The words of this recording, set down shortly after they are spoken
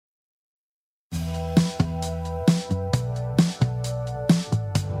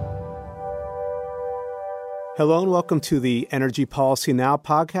Hello and welcome to the Energy Policy Now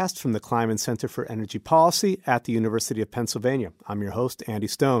podcast from the Kleinman Center for Energy Policy at the University of Pennsylvania. I'm your host, Andy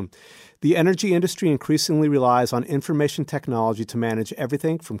Stone. The energy industry increasingly relies on information technology to manage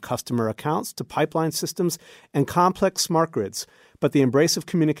everything from customer accounts to pipeline systems and complex smart grids. But the embrace of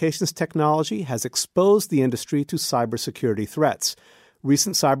communications technology has exposed the industry to cybersecurity threats.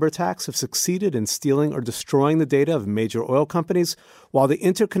 Recent cyber attacks have succeeded in stealing or destroying the data of major oil companies, while the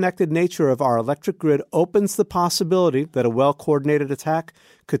interconnected nature of our electric grid opens the possibility that a well-coordinated attack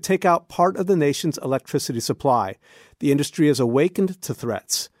could take out part of the nation's electricity supply. The industry has awakened to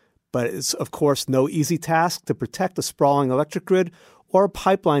threats, but it's, of course, no easy task to protect a sprawling electric grid or a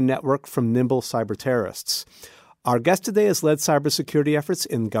pipeline network from nimble cyber terrorists. Our guest today has led cybersecurity efforts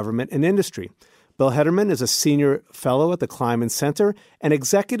in government and industry. Bill Hederman is a senior fellow at the Kleinman Center and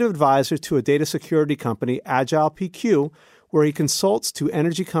executive advisor to a data security company, AgilePQ, where he consults to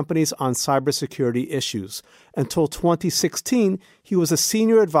energy companies on cybersecurity issues. Until 2016, he was a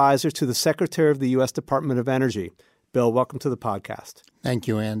senior advisor to the Secretary of the U.S. Department of Energy. Bill, welcome to the podcast. Thank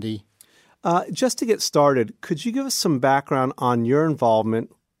you, Andy. Just to get started, could you give us some background on your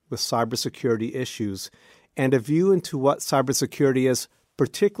involvement with cybersecurity issues and a view into what cybersecurity is,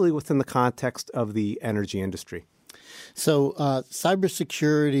 particularly within the context of the energy industry? So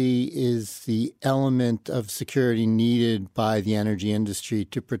cybersecurity is the element of security needed by the energy industry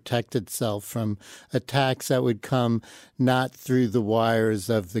to protect itself from attacks that would come not through the wires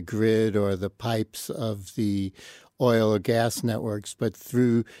of the grid or the pipes of the oil or gas networks, but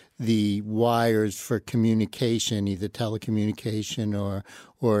through the wires for communication, either telecommunication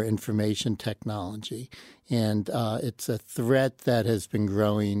or information technology. And it's a threat that has been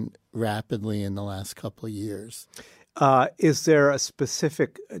growing rapidly in the last couple of years. Is there a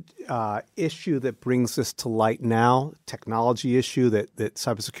specific issue that brings this to light now, technology issue that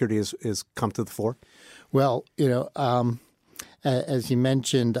cybersecurity has come to the fore? Well, as you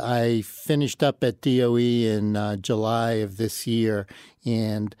mentioned, I finished up at DOE in July of this year,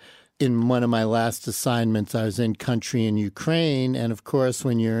 and in one of my last assignments, I was in country in Ukraine. And of course,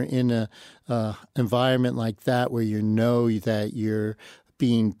 when you're in a environment like that where you know that you're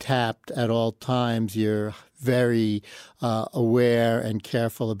being tapped at all times, you're very aware and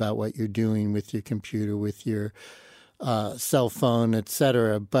careful about what you're doing with your computer, with your cell phone, et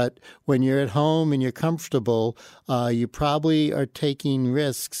cetera. But when you're at home and you're comfortable, you probably are taking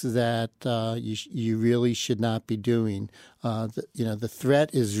risks that you really should not be doing. The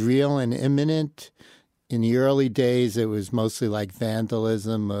threat is real and imminent. In the early days, it was mostly like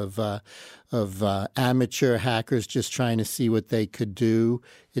vandalism of amateur hackers just trying to see what they could do.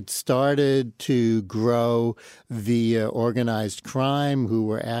 It started to grow via organized crime, who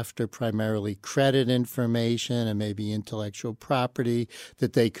were after primarily credit information and maybe intellectual property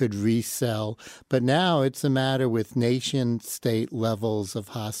that they could resell. But now it's a matter with nation-state levels of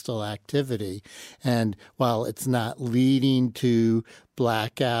hostile activity. And while it's not leading to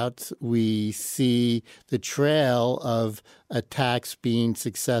blackouts, we see the trail of attacks being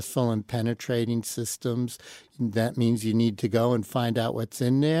successful in penetrating systems. That means you need to go and find out what's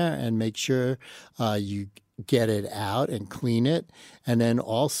in there and make sure you get it out and clean it. And then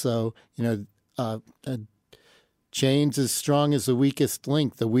also, chain's as strong as the weakest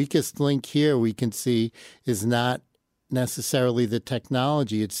link. The weakest link here we can see is not necessarily the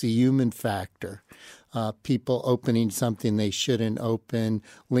technology. It's the human factor. People opening something they shouldn't open,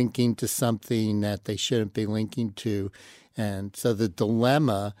 linking to something that they shouldn't be linking to. And so the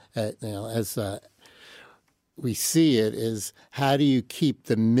dilemma, as we see it, is how do you keep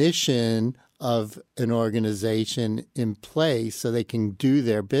the mission of an organization in place so they can do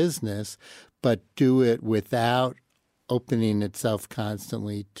their business, but do it without opening itself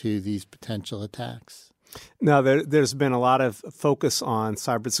constantly to these potential attacks? Now, there's been a lot of focus on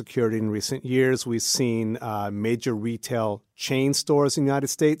cybersecurity in recent years. We've seen major retail chain stores in the United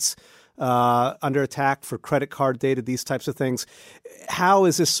States under attack for credit card data, these types of things. How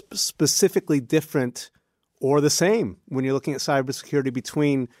is this specifically different or the same when you're looking at cybersecurity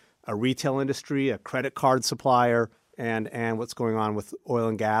between a retail industry, a credit card supplier, and what's going on with oil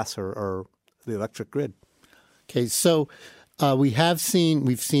and gas or the electric grid? Okay, so we've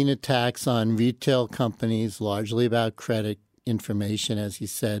seen attacks on retail companies, largely about credit information, as you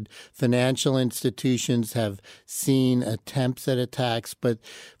said. Financial institutions have seen attempts at attacks, but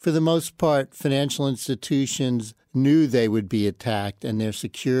for the most part, financial institutions knew they would be attacked and their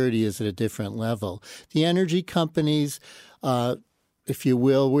security is at a different level. The energy companies, if you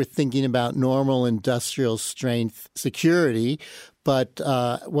will, we're thinking about normal industrial strength security. But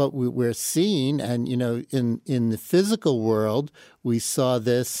what we're seeing, and in the physical world, we saw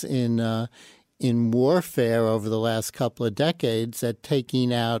this in in warfare over the last couple of decades that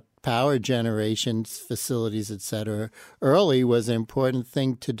taking out power generations, facilities, et cetera, early was an important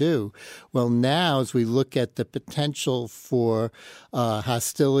thing to do. Well, now as we look at the potential for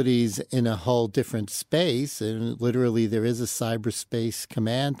hostilities in a whole different space, and literally there is a cyberspace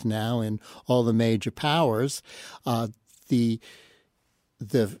command now in all the major powers, the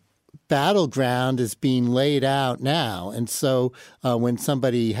battleground is being laid out now. And so when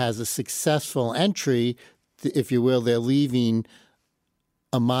somebody has a successful entry, if you will, they're leaving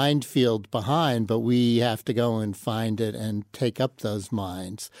a minefield behind, but we have to go and find it and take up those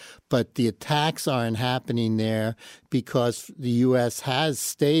mines. But the attacks aren't happening there because the U.S. has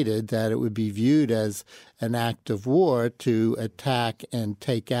stated that it would be viewed as an act of war to attack and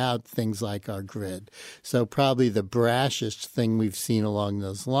take out things like our grid. So probably the brashest thing we've seen along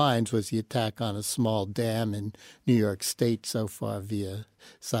those lines was the attack on a small dam in New York State so far via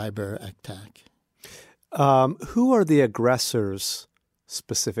cyber attack. Who are the aggressors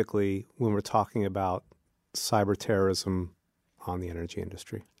specifically when we're talking about cyber terrorism on the energy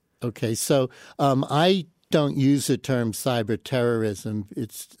industry? Okay, so I don't use the term cyber terrorism.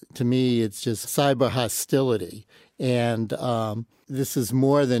 To me, it's just cyber hostility. And this is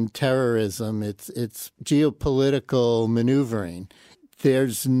more than terrorism. It's geopolitical maneuvering.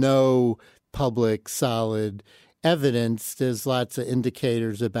 There's no public, solid evidence. There's lots of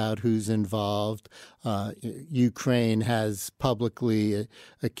indicators about who's involved. Ukraine has publicly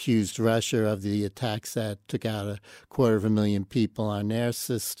accused Russia of the attacks that took out 250,000 people on their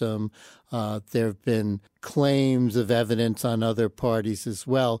system. There have been claims of evidence on other parties as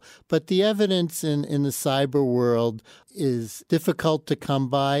well. But the evidence in the cyber world is difficult to come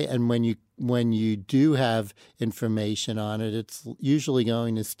by, and when you do have information on it, it's usually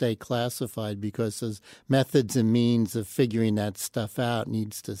going to stay classified because those methods and means of figuring that stuff out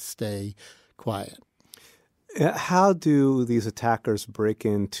needs to stay quiet. How do these attackers break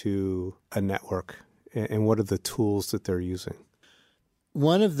into a network, and what are the tools that they're using?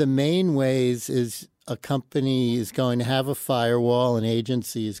 One of the main ways is a company is going to have a firewall, an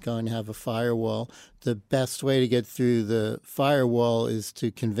agency is going to have a firewall. The best way to get through the firewall is to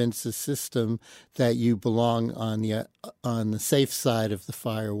convince the system that you belong on the safe side of the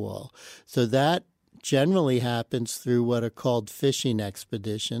firewall. So that generally happens through what are called phishing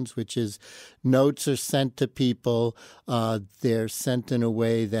expeditions, which is notes are sent to people. They're sent in a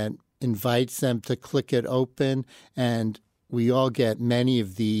way that invites them to click it open, and we all get many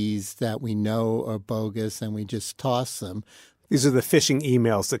of these that we know are bogus, and we just toss them. These are the phishing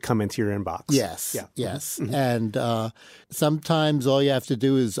emails that come into your inbox. Yes, yeah. Yes. Mm-hmm. And sometimes all you have to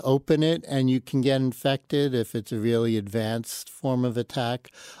do is open it, and you can get infected if it's a really advanced form of attack.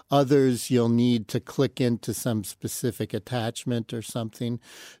 Others, you'll need to click into some specific attachment or something.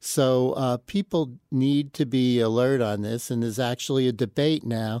 So people need to be alert on this, and there's actually a debate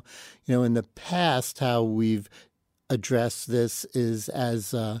now. In the past, how we've address this is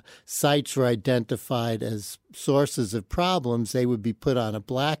as sites were identified as sources of problems, they would be put on a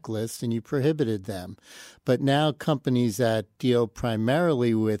blacklist and you prohibited them. But now companies that deal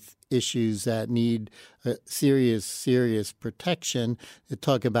primarily with issues that need serious protection, they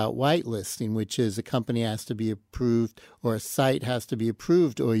talk about whitelisting, which is a company has to be approved or a site has to be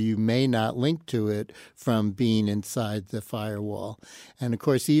approved or you may not link to it from being inside the firewall. And, of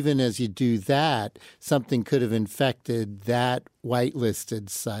course, even as you do that, something could have infected that whitelisted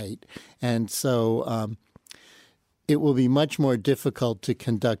site. And so it will be much more difficult to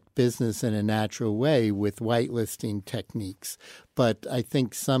conduct business in a natural way with whitelisting techniques. But I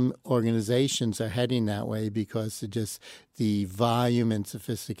think some organizations are heading that way because the volume and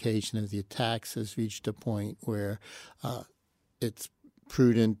sophistication of the attacks has reached a point where it's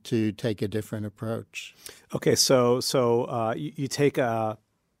prudent to take a different approach. Okay, so you take an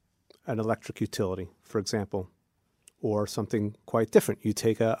electric utility, for example, or something quite different. You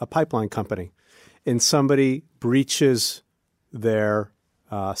take a pipeline company, and somebody breaches their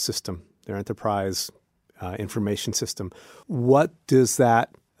system, their enterprise information system. What does that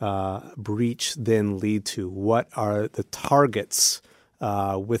breach then lead to? What are the targets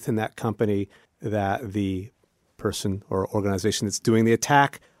within that company that the person or organization that's doing the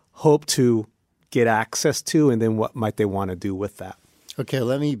attack hope to get access to, and then what might they want to do with that? Okay,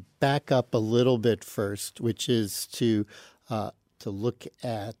 let me back up a little bit first, which is to look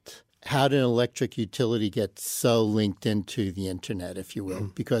at how did an electric utility get so linked into the internet, if you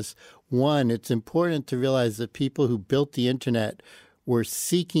will? Because, one, it's important to realize that people who built the internet were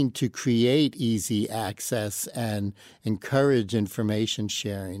seeking to create easy access and encourage information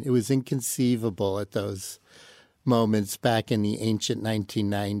sharing. It was inconceivable at those moments back in the ancient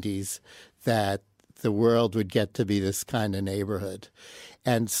 1990s that the world would get to be this kind of neighborhood.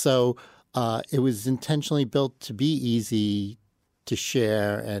 And so it was intentionally built to be easy to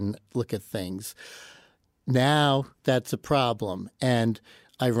share and look at things. Now that's a problem. And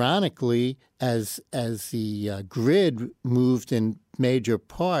ironically, as the grid moved in major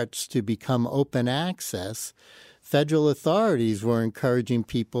parts to become open access, federal authorities were encouraging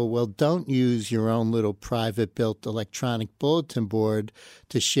people, well, don't use your own little private-built electronic bulletin board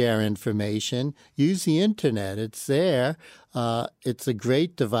to share information. Use the Internet. It's there. It's a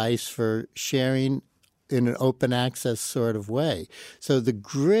great device for sharing in an open access sort of way. So the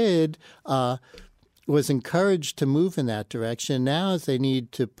grid was encouraged to move in that direction. Now, as they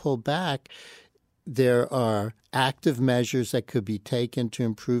need to pull back, there are active measures that could be taken to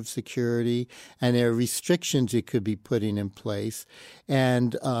improve security, and there are restrictions you could be putting in place.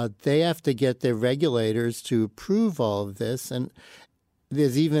 And they have to get their regulators to approve all of this. And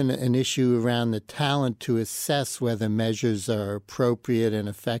there's even an issue around the talent to assess whether measures are appropriate and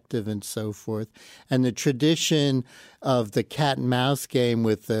effective and so forth. And the tradition of the cat and mouse game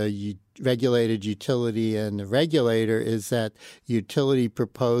with the regulated utility and the regulator is that utility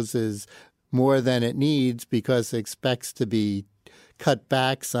proposes more than it needs because it expects to be cut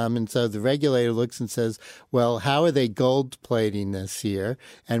back some. And so the regulator looks and says, well, how are they gold plating this here?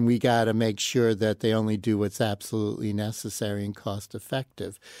 And we got to make sure that they only do what's absolutely necessary and cost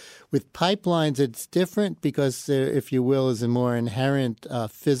effective. With pipelines, it's different because there, if you will, is a more inherent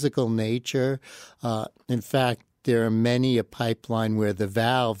physical nature. In fact, there are many a pipeline where the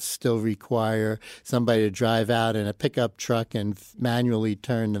valves still require somebody to drive out in a pickup truck and manually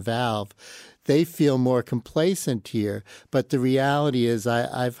turn the valve. They feel more complacent here. But the reality is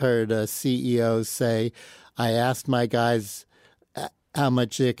I've heard CEOs say, I asked my guys how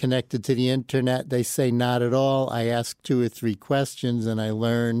much they're connected to the Internet. They say not at all. I ask 2 or 3 questions, and I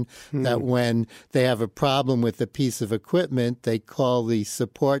learn that when they have a problem with a piece of equipment, they call the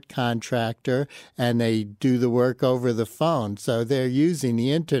support contractor, and they do the work over the phone. So they're using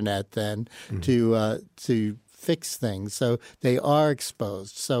the Internet then to fix things. So they are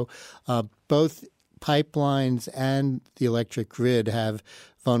exposed. So both pipelines and the electric grid have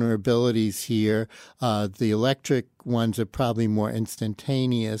vulnerabilities here. The electric ones are probably more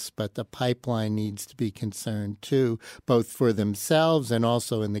instantaneous, but the pipeline needs to be concerned too, both for themselves and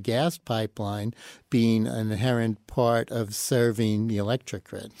also in the gas pipeline being an inherent part of serving the electric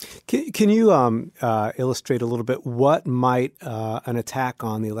grid. Can you illustrate a little bit what might an attack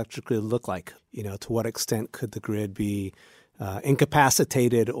on the electric grid look like? You know, to what extent could the grid be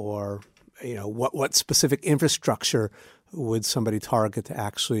incapacitated, or what specific infrastructure would somebody target to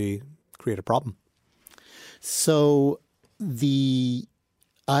actually create a problem? So the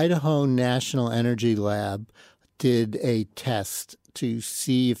Idaho National Energy Lab did a test to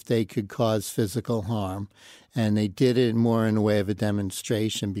see if they could cause physical harm. And they did it more in a way of a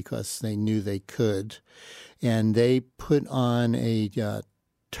demonstration because they knew they could. And they put on a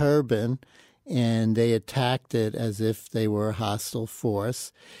turbine and they attacked it as if they were a hostile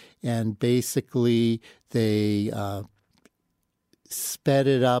force. And basically they sped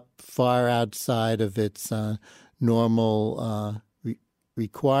it up far outside of its normal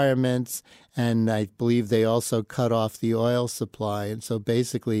requirements, and I believe they also cut off the oil supply. And so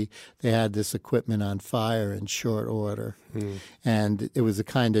basically they had this equipment on fire in short order. And it was a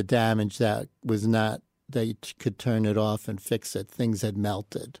kind of damage that was not that you could turn it off and fix it. Things had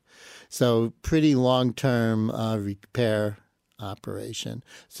melted. So pretty long-term repair operation.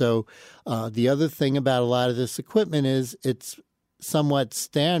 So the other thing about a lot of this equipment is it's somewhat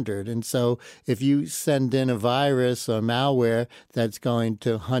standard. And so if you send in a virus or malware that's going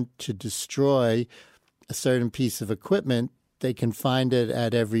to hunt to destroy a certain piece of equipment, they can find it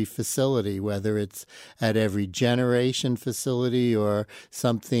at every facility, whether it's at every generation facility or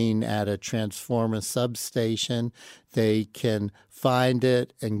something at a transformer substation. They can find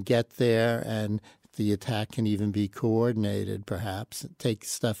it and get there, and the attack can even be coordinated, perhaps, take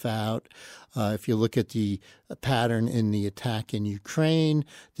stuff out. If you look at the pattern in the attack in Ukraine,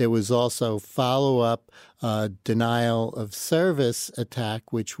 there was also follow-up denial of service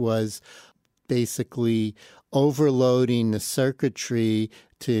attack, which was basically overloading the circuitry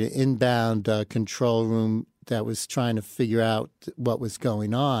to inbound control room that was trying to figure out what was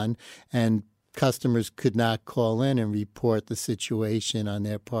going on, and customers could not call in and report the situation on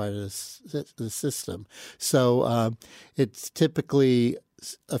their part of the system. So it's typically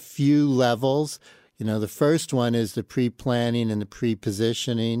a few levels. The first one is the pre-planning and the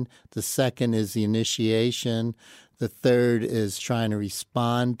pre-positioning. The second is the initiation. The third is trying to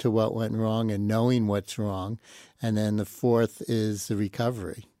respond to what went wrong and knowing what's wrong. And then the fourth is the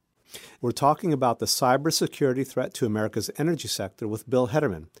recovery. We're talking about the cybersecurity threat to America's energy sector with Bill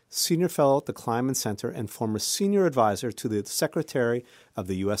Hederman, Senior Fellow at the Kleinman Center and former Senior Advisor to the Secretary of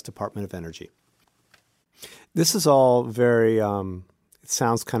the U.S. Department of Energy. This is all very, it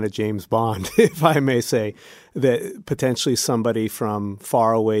sounds kind of James Bond, if I may say, that potentially somebody from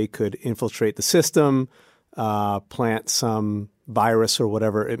far away could infiltrate the system, plant some virus or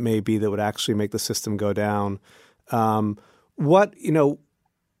whatever it may be that would actually make the system go down.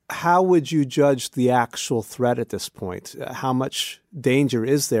 How would you judge the actual threat at this point? How much danger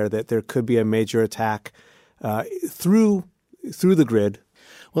is there that there could be a major attack through the grid?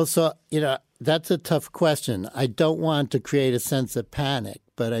 Well, so, that's a tough question. I don't want to create a sense of panic,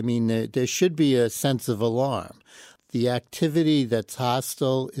 but I mean, there should be a sense of alarm. The activity that's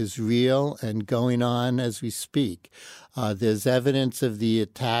hostile is real and going on as we speak. There's evidence of the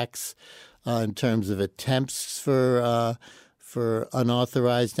attacks in terms of attempts for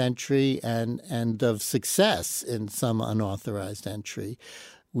unauthorized entry and of success in some unauthorized entry.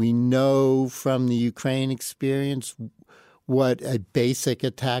 We know from the Ukraine experience what a basic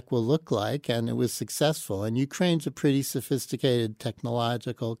attack will look like, and it was successful. And Ukraine's a pretty sophisticated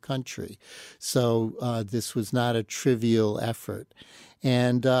technological country, so this was not a trivial effort.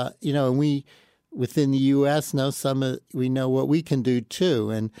 And and we within the U.S. we know what we can do too.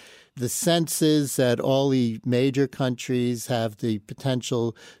 And the sense is that all the major countries have the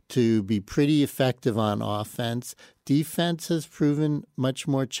potential to be pretty effective on offense. Defense has proven much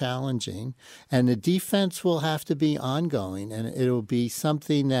more challenging, and the defense will have to be ongoing, and it'll be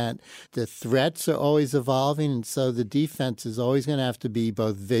something that the threats are always evolving, and so the defense is always going to have to be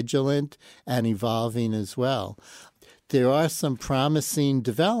both vigilant and evolving as well. There are some promising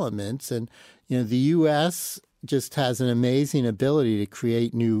developments, and the U.S. just has an amazing ability to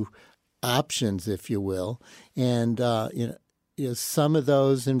create new options, if you will, and some of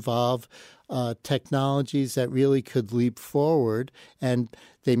those involve technologies that really could leap forward, and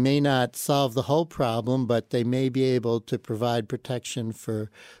they may not solve the whole problem, but they may be able to provide protection for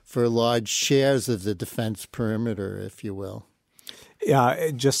large shares of the defense perimeter, if you will. Yeah,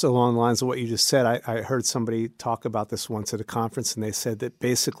 just along the lines of what you just said, I heard somebody talk about this once at a conference, and they said that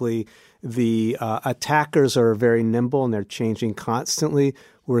basically the attackers are very nimble and they're changing constantly,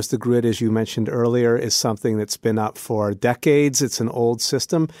 whereas the grid, as you mentioned earlier, is something that's been up for decades. It's an old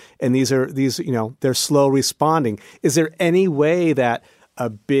system, and they're slow responding. Is there any way that a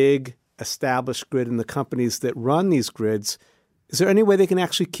big established grid and the companies that run these grids, is there any way they can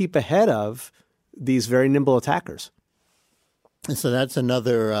actually keep ahead of these very nimble attackers? And so that's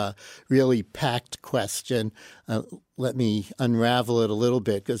another really packed question. Let me unravel it a little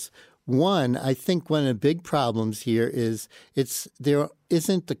bit, because one, I think one of the big problems here is there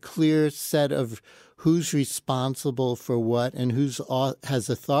isn't a clear set of who's responsible for what and has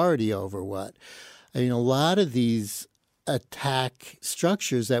authority over what. A lot of these attack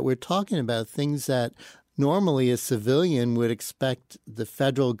structures that we're talking about, things that normally a civilian would expect the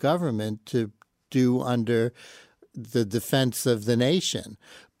federal government to do under the defense of the nation.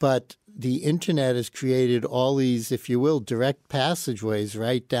 But the internet has created all these, if you will, direct passageways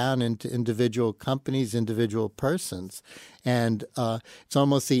right down into individual companies, individual persons. And it's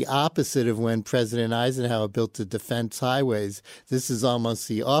almost the opposite of when President Eisenhower built the defense highways. This is almost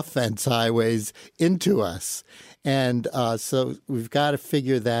the offense highways into us. And so we've got to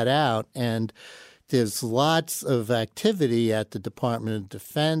figure that out. And there's lots of activity at the Department of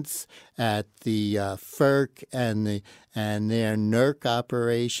Defense, at the FERC, and their NERC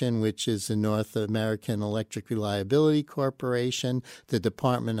operation, which is the North American Electric Reliability Corporation, the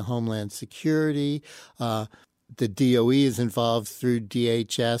Department of Homeland Security. The DOE is involved through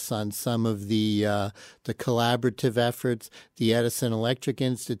DHS on some of the collaborative efforts. The Edison Electric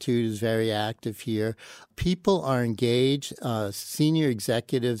Institute is very active here. People are engaged. Senior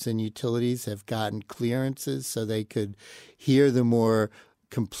executives in utilities have gotten clearances so they could hear the more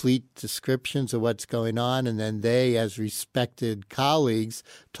complete descriptions of what's going on, and then they, as respected colleagues,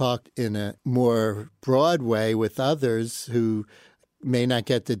 talk in a more broad way with others who may not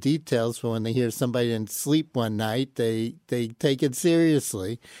get the details, but when they hear somebody didn't sleep one night, they take it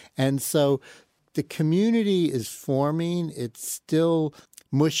seriously. And so the community is forming. It's still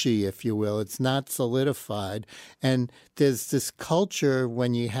mushy, if you will. It's not solidified. And there's this culture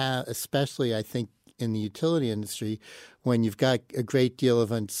when you have, especially I think in the utility industry, when you've got a great deal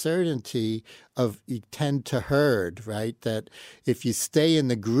of uncertainty, you tend to herd, right? That if you stay in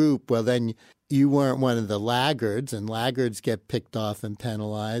the group, well, then you weren't one of the laggards, and laggards get picked off and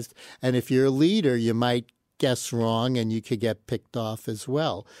penalized. And if you're a leader, you might guess wrong and you could get picked off as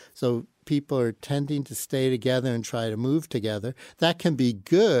well. So people are tending to stay together and try to move together. That can be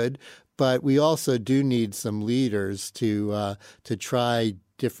good, but we also do need some leaders to try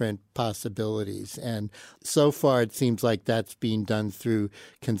different possibilities. And so far, it seems like that's being done through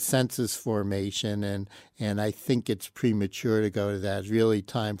consensus formation, and I think it's premature to go to that. It's really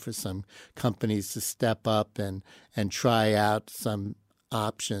time for some companies to step up and try out some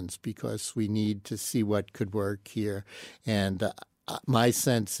options, because we need to see what could work here. And my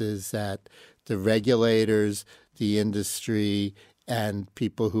sense is that the regulators, the industry, and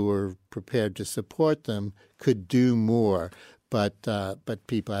people who are prepared to support them could do more. But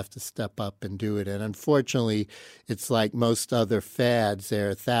people have to step up and do it. And unfortunately, it's like most other fads. There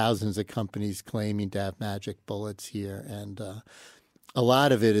are thousands of companies claiming to have magic bullets here. And a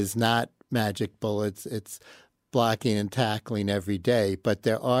lot of it is not magic bullets. It's blocking and tackling every day. But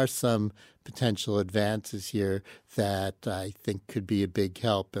there are some potential advances here that I think could be a big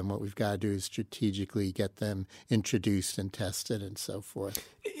help. And what we've got to do is strategically get them introduced and tested and so forth.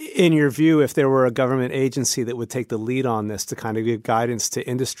 In your view, if there were a government agency that would take the lead on this to kind of give guidance to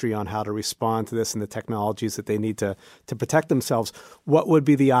industry on how to respond to this and the technologies that they need to protect themselves, what would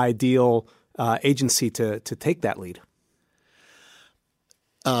be the ideal agency to take that lead?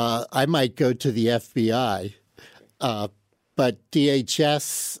 I might go to the FBI. But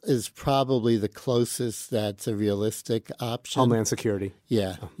DHS is probably the closest that's a realistic option. Homeland Security.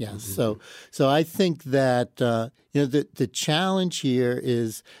 Yeah. So I think that the challenge here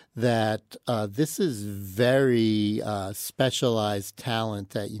is that this is very specialized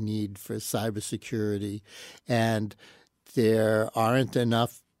talent that you need for cybersecurity, and there aren't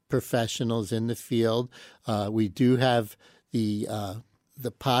enough professionals in the field. We do have the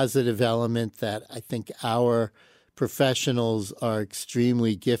positive element that I think our professionals are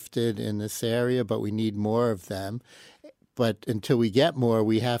extremely gifted in this area, but we need more of them. But until we get more,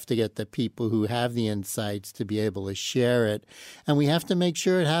 we have to get the people who have the insights to be able to share it. And we have to make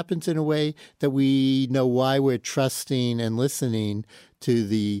sure it happens in a way that we know why we're trusting and listening to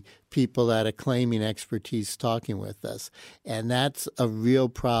the people that are claiming expertise talking with us. And that's a real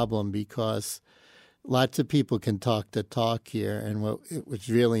problem, because lots of people can talk the talk here, and what's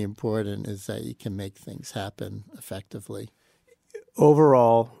really important is that you can make things happen effectively.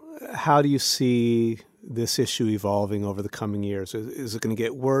 Overall, how do you see this issue evolving over the coming years? Is it going to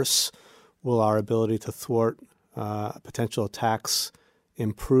get worse? Will our ability to thwart potential attacks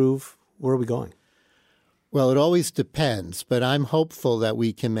improve? Where are we going? Well, it always depends, but I'm hopeful that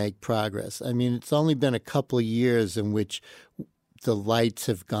we can make progress. I mean, it's only been a couple of years in which the lights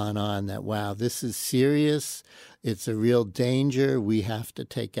have gone on that, wow, this is serious. It's a real danger. We have to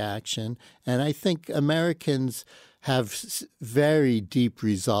take action. And I think Americans have very deep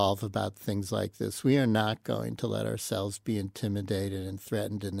resolve about things like this. We are not going to let ourselves be intimidated and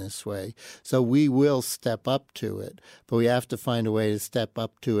threatened in this way. So we will step up to it, but we have to find a way to step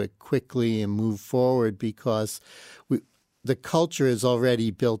up to it quickly and move forward, because the culture has already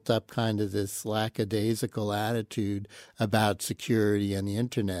built up kind of this lackadaisical attitude about security and the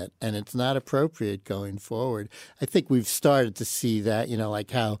internet, and it's not appropriate going forward. I think we've started to see that, like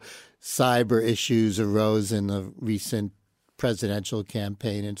how cyber issues arose in the recent presidential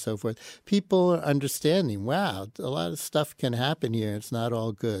campaign and so forth. People are understanding, wow, a lot of stuff can happen here. It's not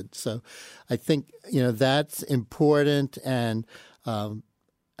all good. So I think, that's important, and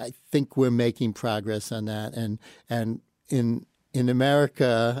I think we're making progress on that. And in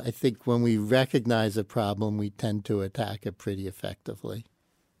America, I think when we recognize a problem, we tend to attack it pretty effectively.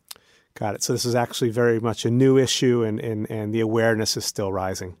 Got it. So this is actually very much a new issue, and the awareness is still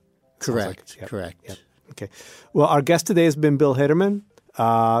rising. Correct. Correct. Yep. Okay. Well, our guest today has been Bill Hitterman,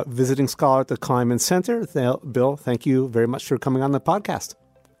 visiting scholar at the Kleinman Center. Bill, thank you very much for coming on the podcast.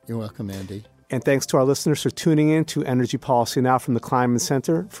 You're welcome, Andy. And thanks to our listeners for tuning in to Energy Policy Now from the Kleinman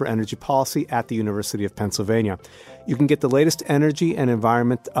Center for Energy Policy at the University of Pennsylvania. You can get the latest energy and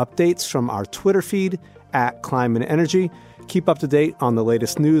environment updates from our Twitter feed at Kleinman Energy. Keep up to date on the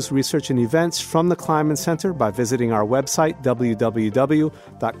latest news, research, and events from the Kleinman Center by visiting our website,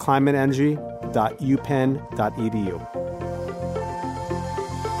 www.kleinmanenergy.upenn.edu.